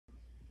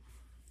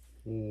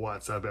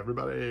What's up,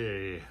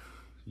 everybody?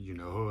 You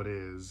know who it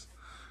is.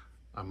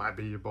 I might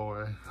be your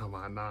boy, I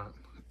might not.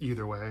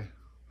 Either way,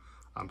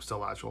 I'm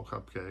still Actual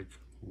Cupcake.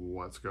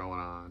 What's going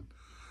on?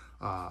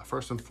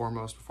 First and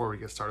foremost, before we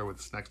get started with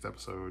this next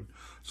episode,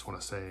 I just want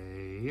to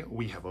say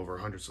we have over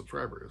 100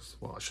 subscribers.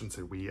 Well, I shouldn't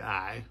say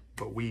I,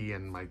 but we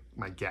and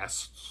my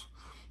guests,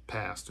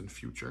 past and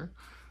future.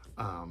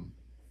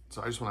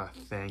 So I just want to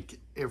thank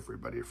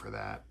everybody for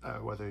that.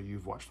 Whether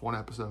you've watched one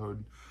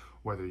episode,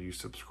 whether you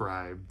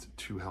subscribed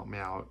to help me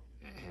out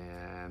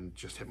and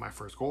just hit my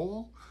first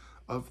goal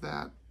of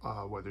that,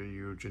 whether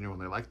you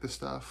genuinely like this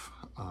stuff,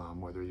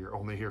 whether you're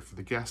only here for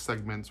the guest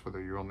segments,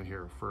 whether you're only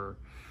here for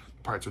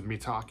parts with me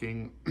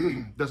talking,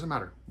 doesn't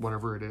matter.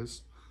 Whatever it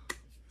is,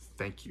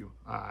 thank you.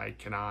 I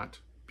cannot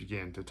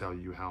begin to tell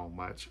you how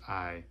much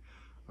I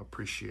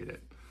appreciate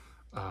it.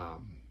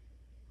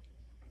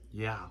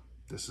 Yeah,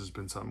 this has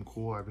been something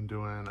cool I've been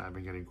doing. I've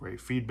been getting great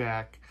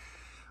feedback.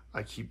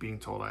 I keep being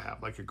told I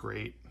have like a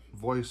great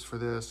voice for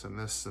this and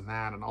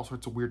that and all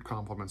sorts of weird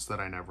compliments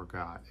that I never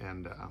got.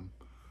 And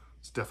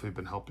it's definitely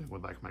been helping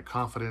with like my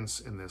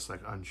confidence in this like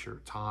unsure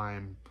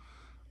time.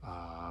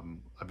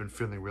 I've been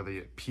feeling really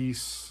at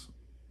peace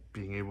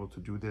being able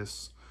to do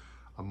this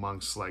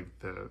amongst like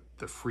the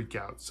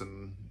freakouts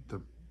and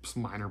the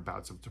minor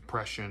bouts of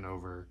depression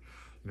over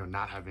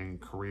not having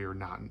a career,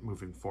 not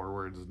moving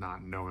forwards,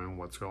 not knowing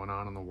what's going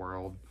on in the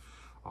world,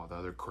 all the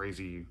other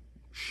crazy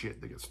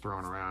shit that gets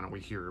thrown around and we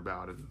hear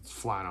about it. It's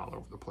flying all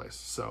over the place.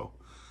 So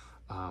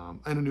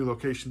in a new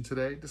location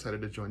today,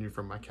 decided to join you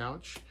from my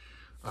couch.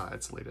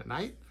 It's late at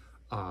night.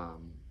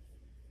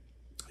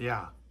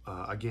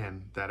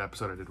 Again, that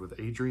episode I did with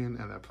Adrian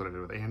and that episode I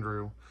did with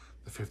Andrew,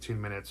 the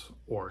 15 minutes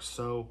or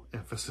so,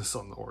 emphasis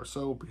on the or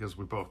so, because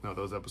we both know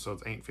those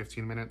episodes ain't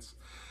 15 minutes.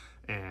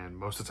 And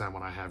most of the time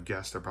when I have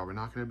guests, they're probably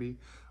not going to be.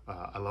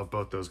 I love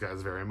both those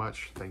guys very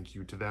much. Thank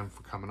you to them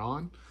for coming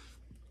on.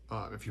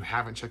 If you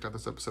haven't checked out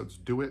those episodes,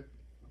 do it.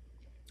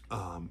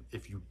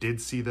 If you did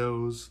see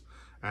those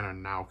and are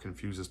now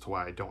confused as to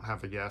why I don't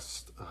have a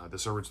guest,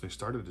 this originally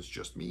started as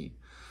just me.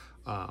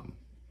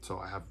 So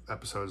I have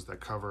episodes that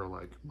cover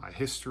like my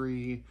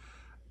history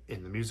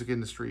in the music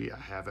industry. I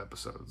have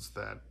episodes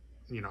that,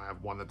 I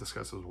have one that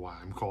discusses why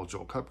I'm called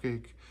Joel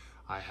Cupcake.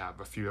 I have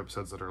a few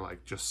episodes that are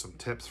like just some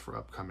tips for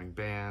upcoming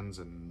bands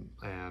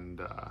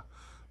and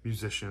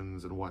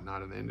musicians and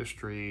whatnot in the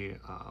industry.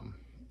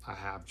 I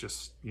have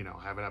just,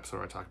 I have an episode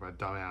where I talk about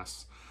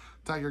Dumbass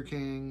Tiger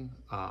King.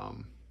 I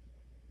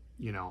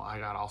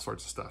got all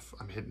sorts of stuff.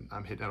 I'm hitting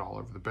it all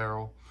over the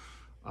barrel.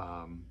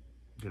 I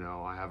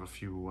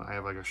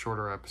have like a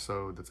shorter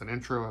episode that's an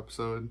intro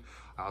episode.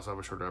 I also have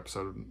a shorter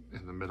episode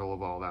in the middle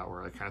of all that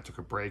where I kind of took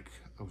a break.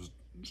 I was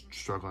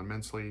struggling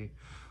mentally.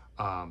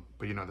 But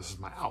this is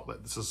my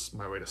outlet. This is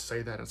my way to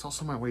say that. It's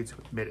also my way to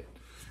admit it.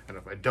 And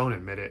if I don't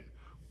admit it,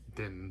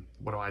 then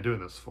what am I doing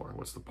this for?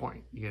 What's the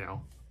point?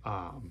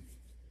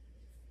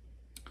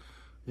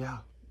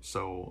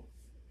 So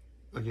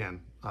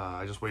again,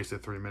 I just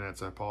wasted 3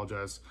 minutes. I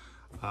apologize.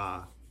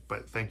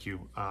 But thank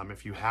you.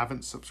 If you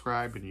haven't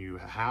subscribed and you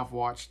have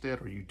watched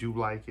it, or you do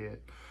like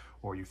it,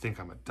 or you think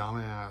I'm a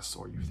dumbass,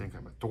 or you think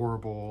I'm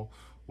adorable,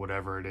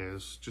 whatever it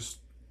is, just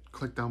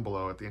click down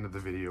below at the end of the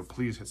video.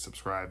 Please hit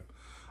subscribe.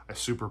 I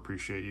super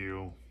appreciate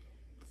you.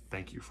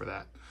 Thank you for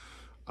that.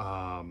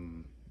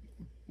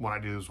 When I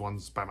do those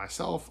ones by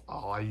myself,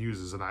 all I use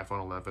is an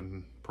iPhone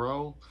 11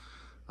 Pro,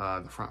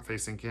 the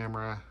front-facing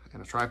camera,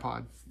 and a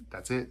tripod.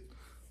 That's it.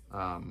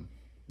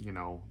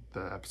 The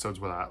episodes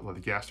with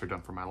the guests are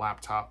done from my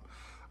laptop.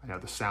 I know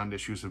the sound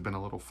issues have been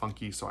a little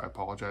funky, so I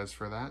apologize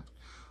for that.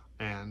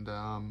 And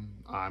I'm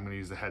going to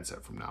use the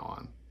headset from now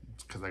on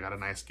because I got a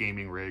nice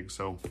gaming rig,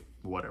 so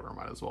whatever,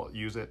 might as well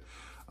use it.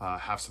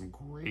 Have some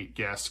great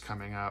guests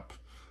coming up.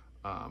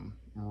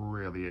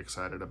 Really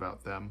excited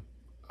about them.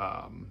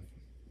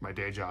 My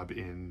day job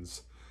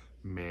ends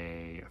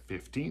May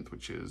 15th,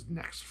 which is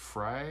next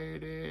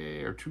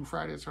Friday or 2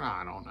 Fridays from now,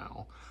 I don't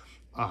know.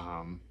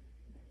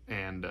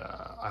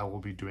 I will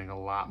be doing a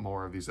lot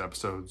more of these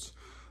episodes,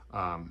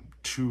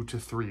 2 to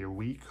 3 a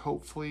week,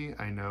 hopefully.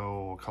 I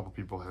know a couple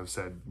people have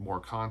said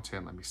more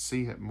content. Let me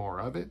see it, more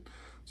of it.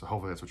 So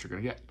hopefully that's what you're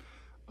going to get.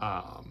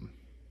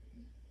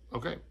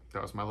 Okay,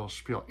 that was my little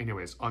spiel.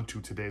 Anyways, on to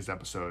today's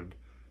episode.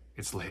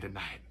 It's late at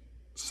night,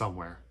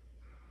 somewhere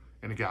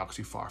in a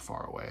galaxy far,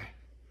 far away.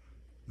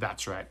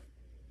 That's right.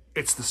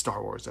 It's the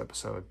Star Wars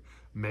episode.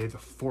 May the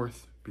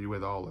 4th be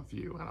with all of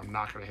you. And I'm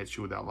not going to hit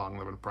you with that long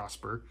live and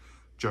prosper.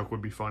 Joke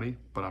would be funny,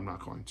 but I'm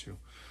not going to.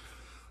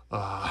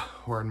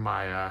 Wearing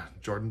my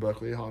Jordan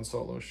Buckley Han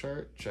Solo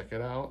shirt. Check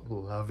it out.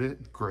 Love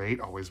it. Great.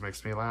 Always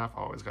makes me laugh.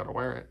 Always got to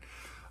wear it.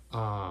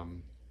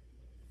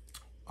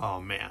 Oh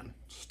man,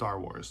 Star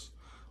Wars.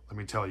 Let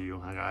me tell you,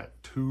 I got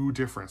 2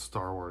 different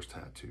Star Wars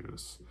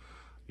tattoos.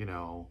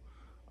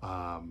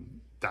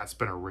 That's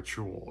been a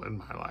ritual in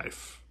my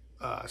life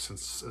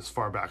since as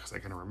far back as I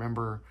can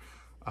remember.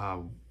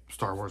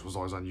 Star Wars was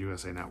always on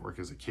USA Network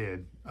as a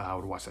kid. I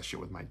would watch that shit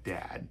with my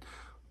dad.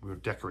 We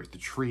would decorate the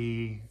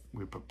tree.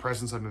 We would put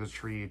presents under the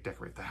tree,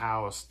 decorate the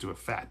house, do a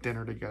fat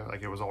dinner together.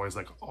 Like, it was always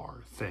like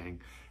our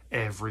thing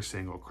every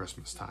single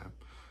Christmas time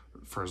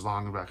for as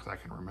long back as I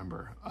can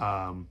remember.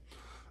 I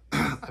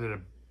did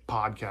a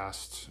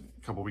podcast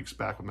a couple weeks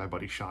back with my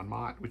buddy Sean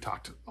Mott. We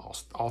talked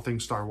all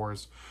things Star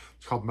Wars.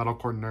 It's called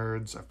Metalcore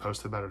Nerds. I've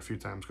posted about it a few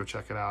times. Go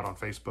check it out on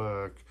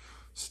Facebook,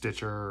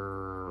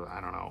 Stitcher, I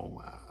don't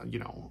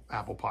know,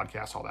 Apple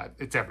Podcasts, all that.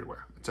 It's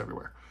everywhere. It's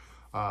everywhere.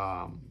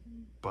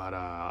 But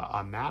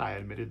on that, I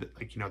admitted that,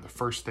 like, the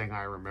first thing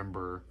I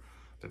remember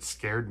that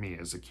scared me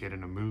as a kid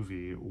in a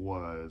movie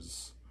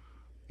was,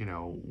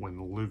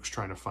 when Luke's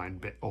trying to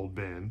find old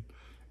Ben,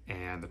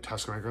 and the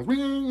Tusken goes,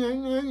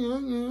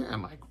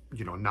 and, like,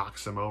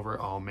 knocks him over.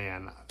 Oh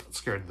man, it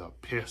scared the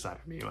piss out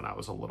of me when I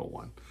was a little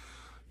one.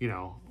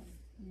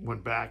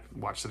 Went back,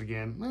 watched it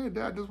again. Hey,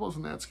 Dad, this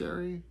wasn't that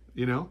scary.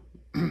 We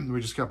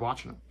just kept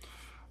watching it.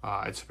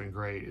 It's been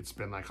great. It's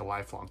been like a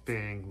lifelong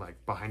thing.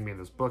 Like, behind me in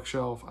this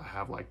bookshelf, I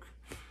have like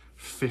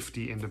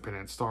 50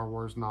 independent Star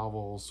Wars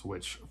novels,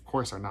 which of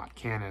course are not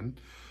canon,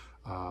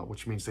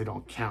 which means they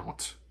don't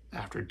count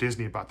after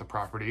Disney bought the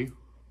property.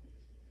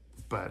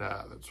 But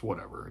it's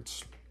whatever.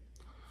 It's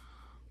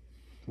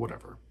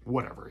whatever.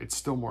 It's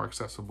still more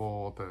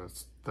accessible.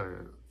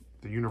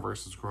 The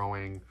universe is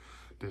growing.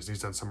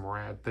 Disney's done some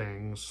rad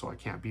things, so I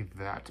can't be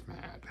that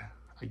mad,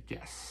 I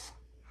guess.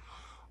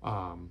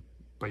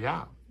 But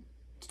yeah,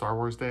 Star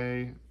Wars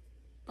Day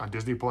on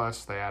Disney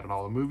Plus. They added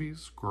all the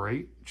movies.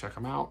 Great. Check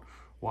them out.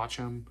 Watch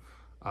them.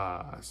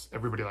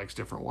 Everybody likes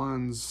different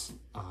ones.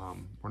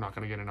 We're not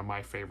going to get into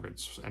my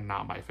favorites and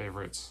not my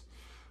favorites.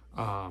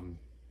 All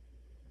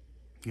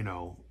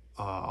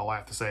I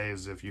have to say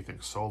is, if you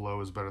think Solo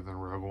is better than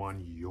Rogue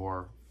One,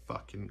 you're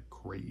fucking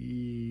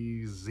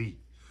crazy.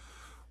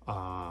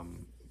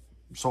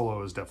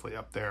 Solo is definitely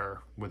up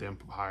there with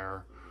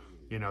Empire.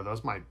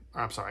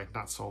 I'm sorry,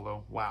 not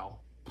Solo. Wow.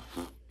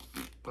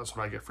 That's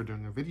what I get for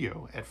doing a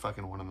video at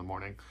fucking 1 a.m.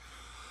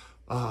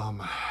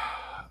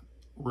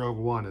 Rogue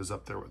One is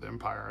up there with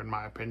Empire, in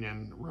my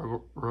opinion.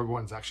 Rogue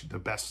One's actually the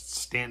best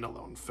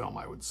standalone film,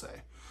 I would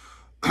say.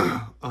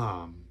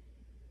 But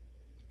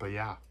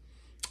yeah,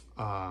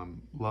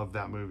 love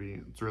that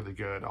movie. It's really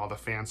good. All the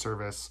fan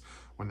service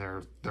when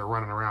they're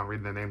running around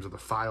reading the names of the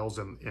files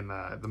in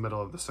the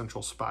middle of the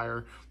central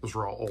spire. Those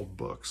were all old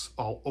books,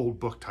 all old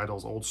book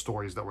titles, old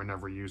stories that were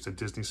never used that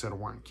Disney said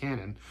weren't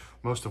canon,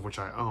 most of which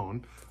I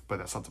own, but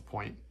that's not the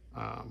point.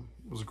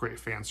 It was a great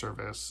fan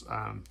service.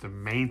 The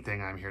main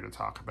thing I'm here to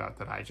talk about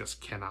that I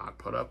just cannot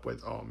put up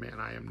with, oh man,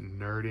 I am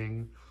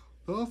nerding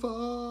the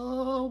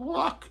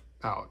fuck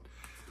out,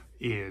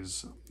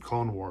 is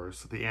Clone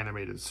Wars, the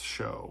animated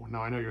show.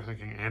 Now, I know you're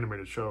thinking,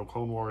 animated show,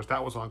 Clone Wars,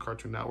 that was on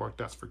Cartoon Network,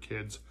 that's for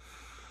kids.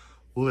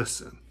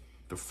 Listen,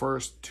 the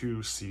first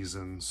 2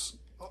 seasons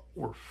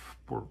were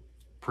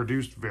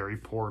produced very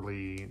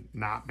poorly,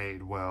 not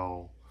made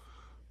well.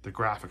 The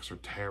graphics are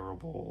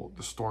terrible.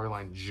 The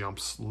storyline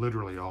jumps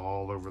literally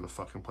all over the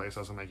fucking place.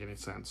 Doesn't make any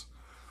sense.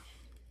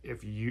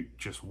 If you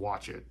just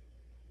watch it,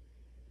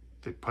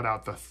 they put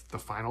out the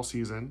final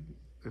season.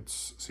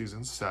 It's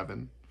season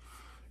 7.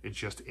 It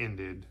just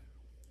ended,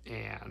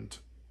 and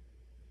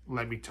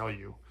let me tell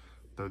you,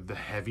 the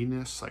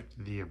heaviness, like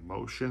the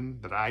emotion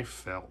that I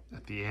felt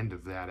at the end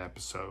of that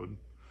episode,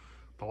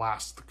 the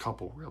last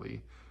couple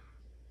really,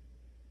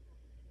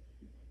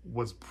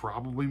 was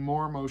probably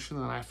more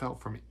emotion than I felt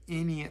from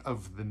any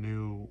of the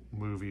new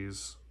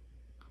movies,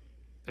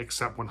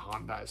 except when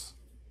Han dies.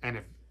 And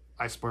if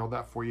I spoiled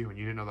that for you and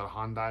you didn't know that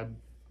Han died,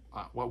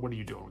 what are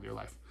you doing with your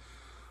life?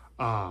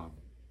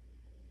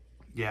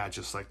 Yeah,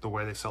 just like the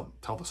way they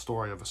tell the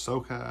story of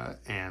Ahsoka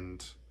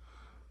and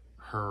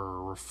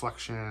her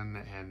reflection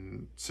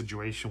and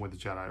situation with the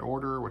Jedi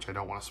Order, which I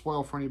don't want to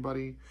spoil for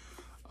anybody,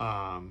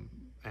 and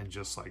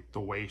just like the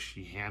way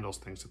she handles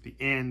things at the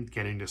end,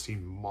 getting to see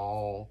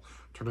Maul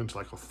turn into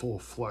like a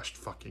full-fleshed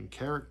fucking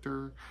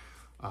character,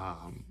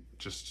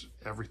 just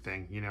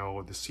everything,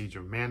 the Siege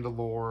of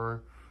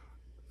Mandalore,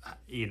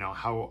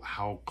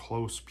 how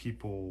close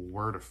people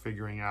were to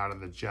figuring out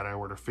and the Jedi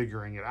were to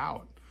figuring it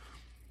out.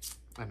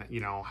 And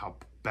how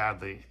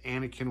badly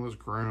Anakin was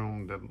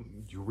groomed,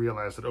 and you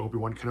realize that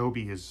Obi-Wan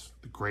Kenobi is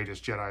the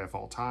greatest Jedi of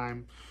all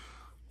time.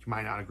 You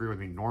might not agree with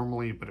me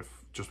normally, but if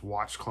just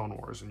watch Clone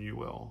Wars and you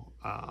will.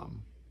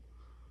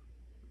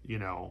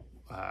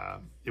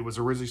 It was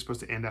originally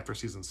supposed to end after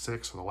season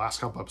 6, so the last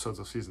couple episodes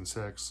of season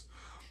 6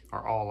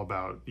 are all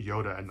about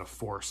Yoda and the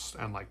Force,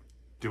 and like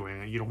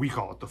doing, we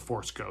call it the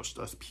Force Ghost,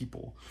 us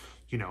people,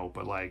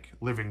 but like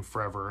living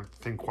forever. The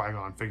thing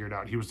Qui-Gon figured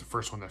out, he was the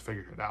first one that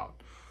figured it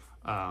out.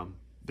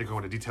 They go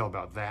into detail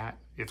about that.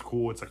 It's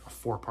cool. It's like a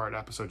 4-part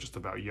episode just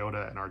about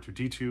Yoda and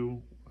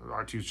R2-D2.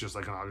 R2's just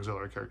like an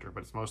auxiliary character,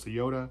 but it's mostly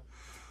Yoda.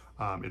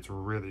 It's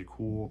really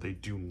cool. They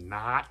do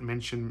not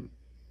mention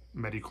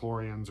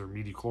metachlorians or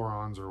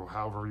midichlorians or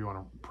however you want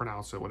to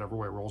pronounce it, whatever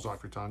way it rolls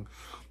off your tongue.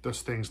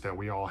 Those things that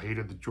we all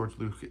hated that George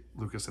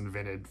Lucas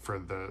invented for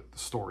the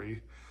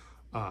story.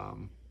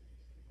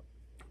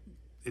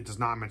 It does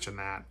not mention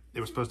that. It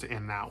was supposed to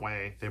end that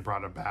way. They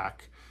brought it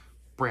back.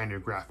 brand new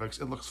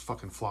graphics. It looks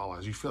fucking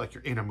flawless. You feel like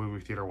you're in a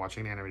movie theater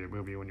watching an animated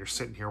movie when you're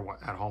sitting here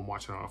at home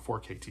watching it on a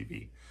 4K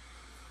TV.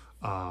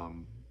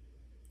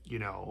 You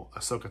know,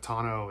 Ahsoka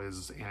Tano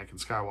is Anakin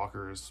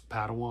Skywalker's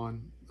Padawan,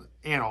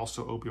 and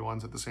also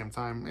Obi-Wan's at the same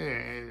time.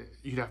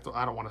 You'd have to.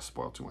 I don't want to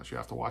spoil too much. You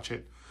have to watch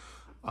it.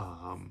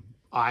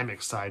 I'm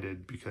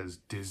excited because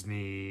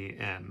Disney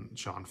and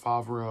Jon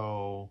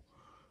Favreau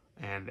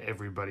and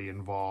everybody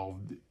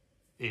involved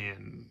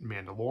in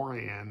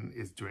Mandalorian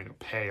is doing a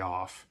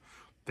payoff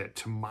that,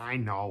 to my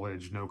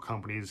knowledge, no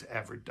company's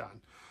ever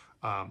done.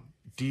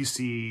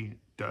 DC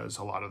does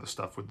a lot of the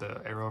stuff with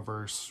the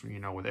Arrowverse, you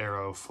know, with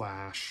Arrow,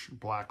 Flash,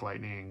 Black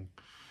Lightning,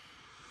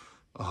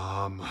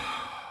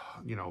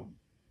 you know,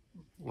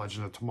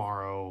 Legend of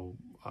Tomorrow,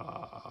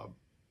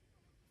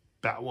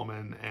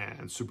 Batwoman,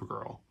 and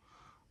Supergirl.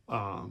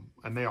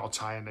 And they all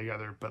tie in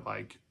together, but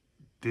like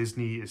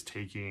Disney is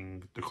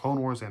taking the Clone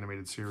Wars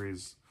animated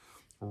series,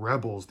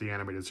 Rebels, the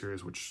animated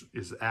series, which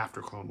is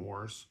after Clone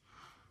Wars,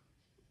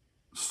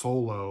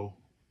 Solo,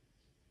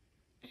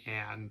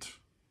 and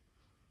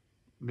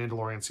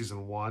Mandalorian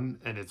season 1,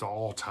 and it's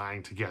all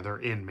tying together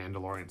in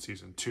Mandalorian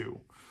season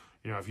 2.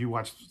 You know, if you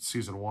watch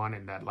season 1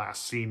 and that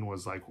last scene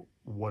was like,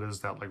 what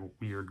is that like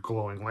weird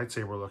glowing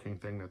lightsaber looking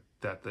thing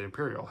that the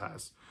Imperial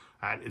has?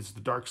 That is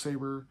the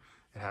Darksaber.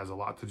 It has a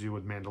lot to do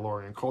with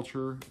Mandalorian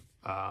culture.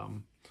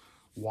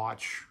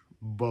 Watch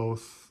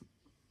both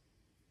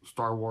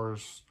Star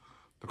Wars,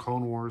 the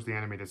Clone Wars, the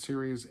animated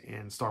series,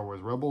 and Star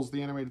Wars Rebels,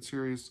 the animated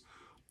series.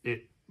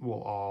 It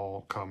will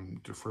all come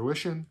to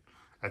fruition.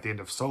 At the end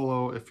of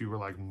Solo, if you were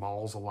like,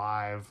 Maul's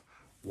alive,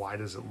 why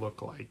does it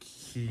look like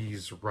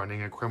he's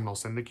running a criminal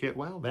syndicate?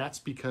 Well, that's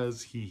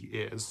because he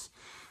is.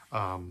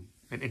 An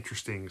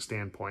interesting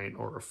standpoint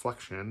or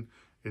reflection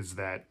is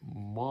that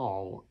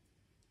Maul,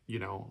 you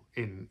know,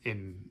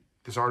 in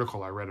this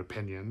article I read,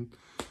 Opinion,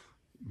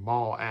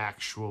 Maul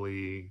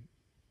actually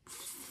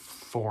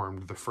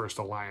formed the first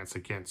alliance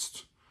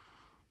against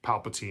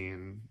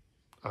Palpatine.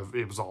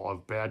 It was all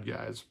of bad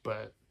guys,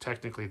 but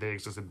technically they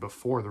existed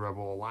before the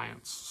Rebel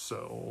Alliance.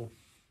 So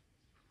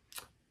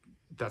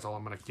that's all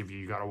I'm going to give you.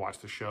 You got to watch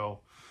the show.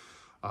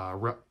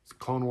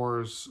 Clone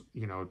Wars,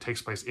 you know,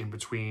 takes place in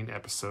between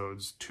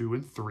episodes 2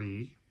 and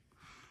 3.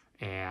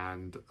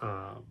 And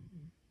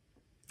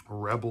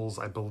Rebels,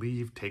 I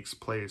believe, takes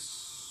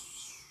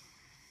place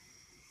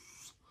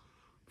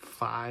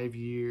 5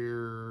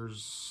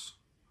 years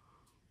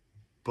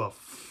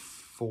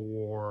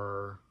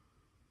before...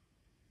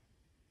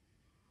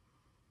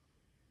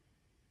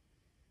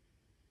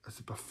 Is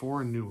it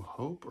before A New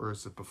Hope, or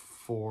is it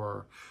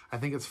before... I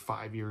think it's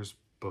 5 years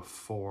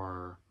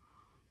before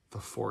The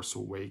Force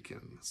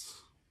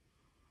Awakens.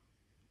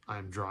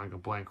 I'm drawing a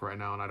blank right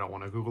now, and I don't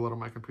want to Google it on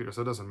my computer,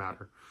 so it doesn't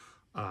matter.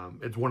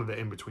 It's one of the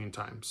in-between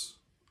times.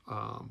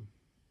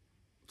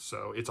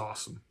 So it's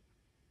awesome.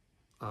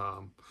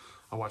 I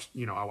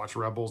watch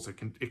Rebels.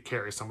 It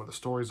carries some of the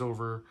stories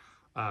over.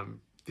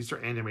 These are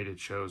animated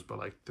shows, but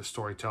like the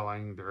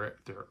storytelling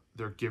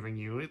they're giving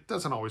you, it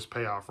doesn't always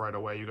pay off right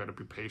away. You got to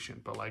be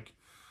patient, but like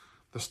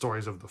the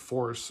stories of the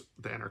Force,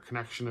 the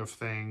interconnection of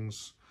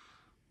things,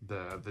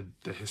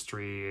 the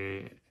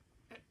history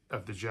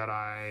of the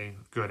Jedi,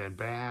 good and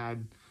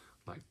bad,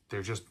 like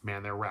they're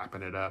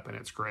wrapping it up, and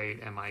it's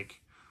great. And like,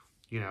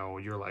 you know,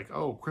 you're like,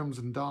 oh,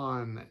 Crimson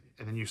Dawn,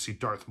 and then you see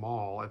Darth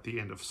Maul at the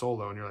end of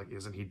Solo, and you're like,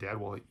 isn't he dead?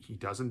 Well, he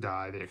doesn't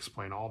die. They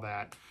explain all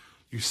that.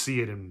 You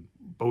see it in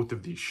both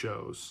of these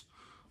shows.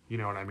 You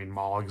know what I mean?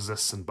 Maul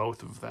exists in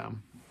both of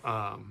them.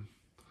 And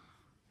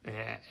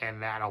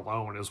that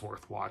alone is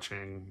worth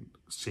watching,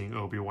 seeing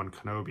Obi-Wan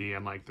Kenobi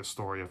and like the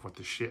story of what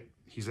the shit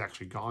he's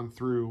actually gone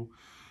through,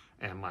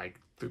 and like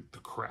the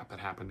crap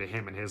that happened to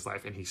him in his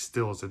life, and he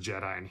still is a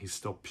Jedi and he's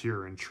still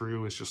pure and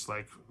true. It's just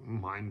like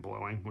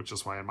mind-blowing, which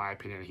is why, in my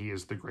opinion, he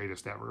is the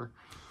greatest ever.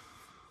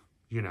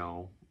 You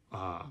know,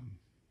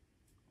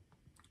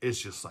 it's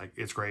just like,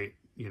 it's great,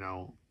 you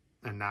know.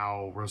 And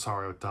now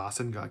Rosario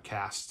Dawson got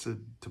cast to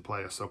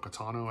play Ahsoka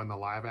Tano in the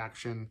live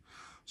action.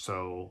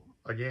 So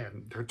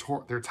again,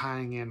 they're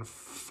tying in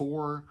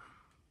 4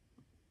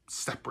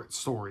 separate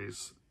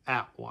stories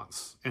at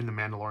once in The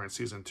Mandalorian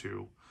season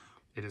 2.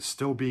 It is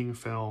still being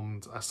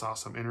filmed. I saw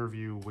some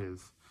interview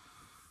with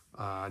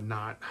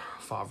not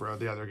Favreau,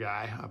 the other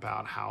guy,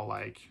 about how,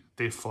 like,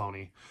 Dave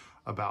Filoni,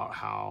 about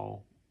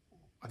how,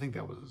 I think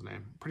that was his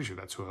name, pretty sure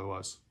that's who it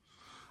was,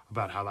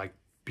 about how, like,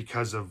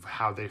 because of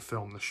how they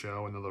film the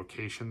show and the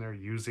location they're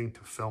using to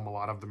film a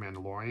lot of The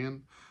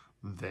Mandalorian,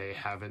 they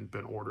haven't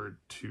been ordered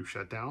to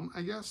shut down,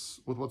 I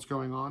guess, with what's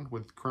going on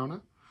with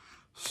Corona.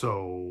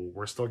 So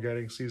we're still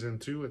getting season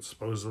 2. It's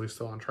supposedly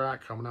still on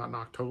track, coming out in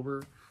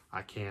October.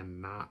 I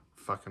cannot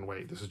fucking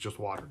wait. This is just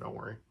water, don't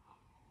worry.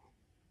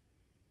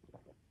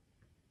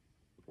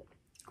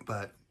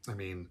 But, I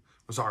mean,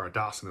 Rosario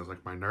Dawson is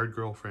like my nerd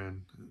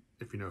girlfriend.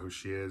 If you know who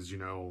she is, you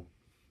know.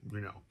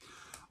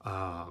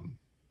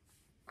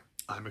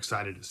 I'm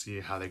excited to see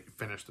how they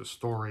finish the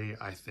story.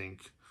 I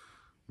think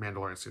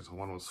Mandalorian season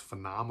 1 was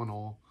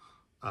phenomenal.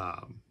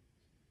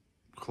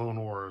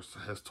 Clone Wars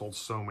has told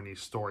so many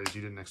stories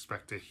you didn't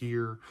expect to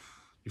hear.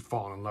 you've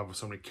fallen in love with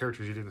so many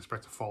characters you didn't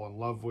expect to fall in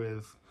love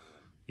with,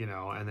 you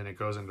know, and then it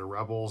goes into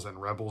Rebels,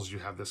 and Rebels you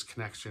have this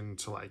connection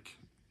to, like,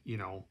 you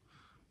know,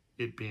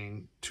 it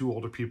being two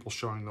older people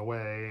showing the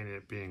way, and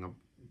it being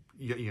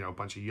a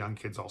bunch of young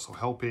kids also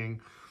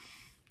helping.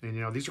 And,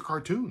 you know, these are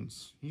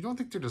cartoons. You don't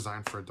think they're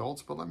designed for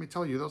adults, but let me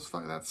tell you,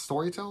 that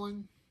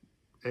storytelling,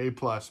 A+,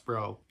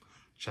 bro.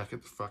 Check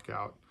it the fuck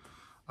out.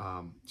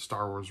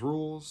 Star Wars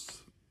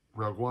rules.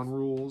 Rogue One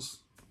rules.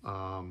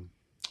 You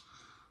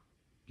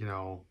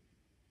know,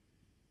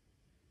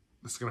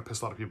 this is going to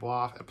piss a lot of people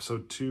off.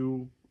 Episode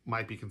 2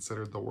 might be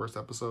considered the worst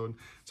episode.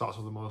 It's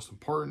also the most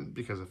important,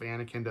 because if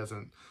Anakin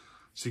doesn't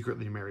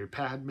secretly marry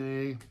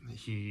Padme,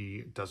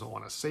 he doesn't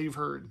want to save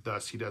her,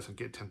 thus he doesn't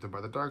get tempted by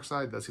the dark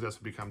side, thus he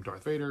doesn't become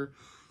Darth Vader,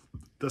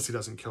 thus he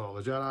doesn't kill all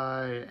the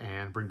Jedi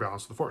and bring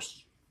balance to the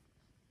Force.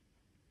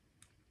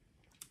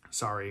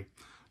 Sorry,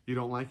 you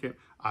don't like it?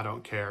 I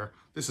don't care.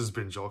 This has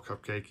been Joel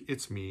Cupcake.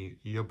 It's me,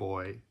 your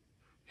boy.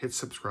 Hit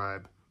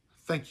subscribe.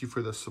 Thank you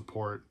for the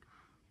support.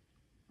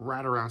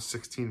 Right around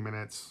 16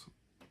 minutes.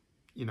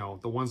 You know,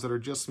 the ones that are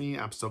just me,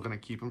 I'm still going to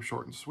keep them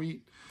short and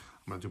sweet.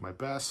 I'm going to do my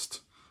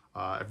best.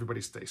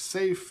 Everybody stay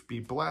safe, be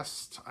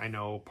blessed. I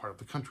know part of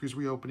the country's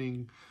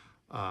reopening.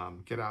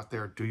 Get out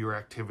there, do your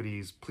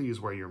activities.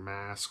 Please wear your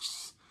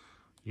masks.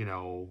 You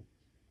know,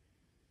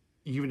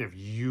 even if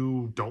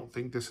you don't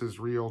think this is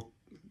real,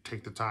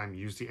 take the time,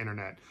 use the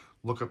internet,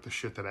 look up the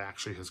shit that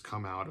actually has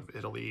come out of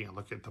Italy, and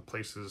look at the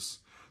places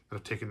that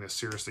have taken this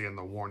seriously and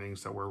the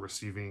warnings that we're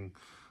receiving.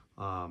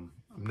 I'm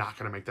not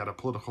going to make that a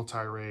political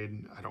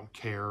tirade. I don't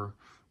care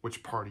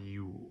which party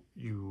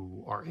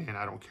you are in.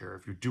 I don't care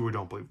if you do or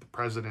don't believe the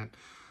president.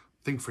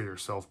 Think for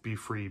yourself. Be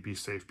free, be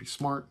safe, be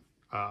smart.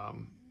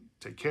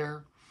 Take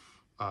care.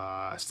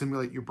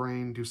 Stimulate your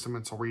brain. Do some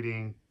mental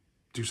reading.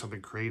 Do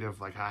something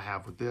creative like I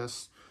have with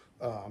this.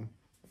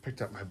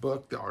 Picked up my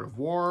book, The Art of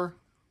War.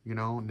 You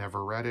know,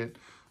 never read it.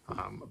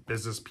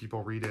 Business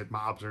people read it.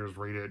 Mobsters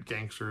read it.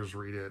 Gangsters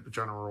read it.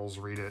 Generals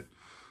read it.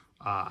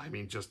 I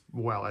mean, just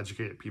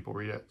well-educated people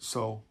read it.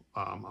 So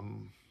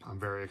I'm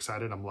very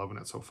excited. I'm loving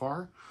it so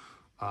far.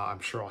 I'm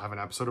sure I'll have an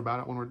episode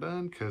about it when we're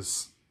done,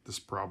 because this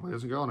probably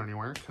isn't going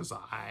anywhere, because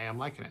I am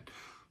liking it.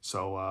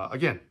 So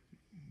again,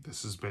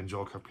 this has been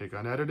Joel Cupcake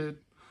Unedited.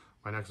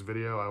 My next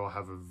video, I will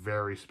have a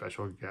very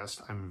special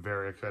guest I'm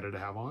very excited to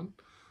have on.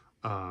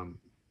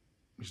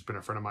 He's been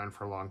a friend of mine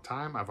for a long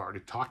time. I've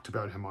already talked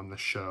about him on the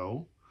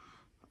show.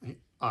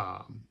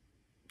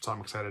 So I'm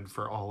excited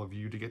for all of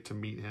you to get to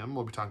meet him.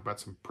 We'll be talking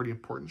about some pretty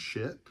important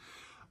shit.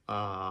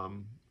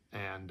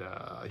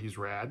 He's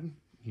rad.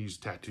 He's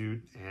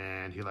tattooed,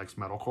 and he likes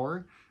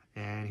metalcore,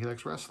 and he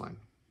likes wrestling.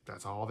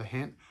 That's all the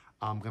hint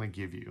I'm going to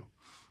give you.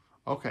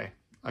 Okay,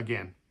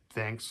 again,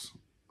 thanks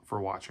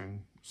for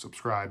watching.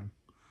 Subscribe,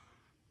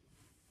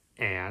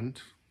 and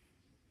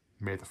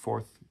may the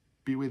 4th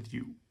be with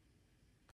you.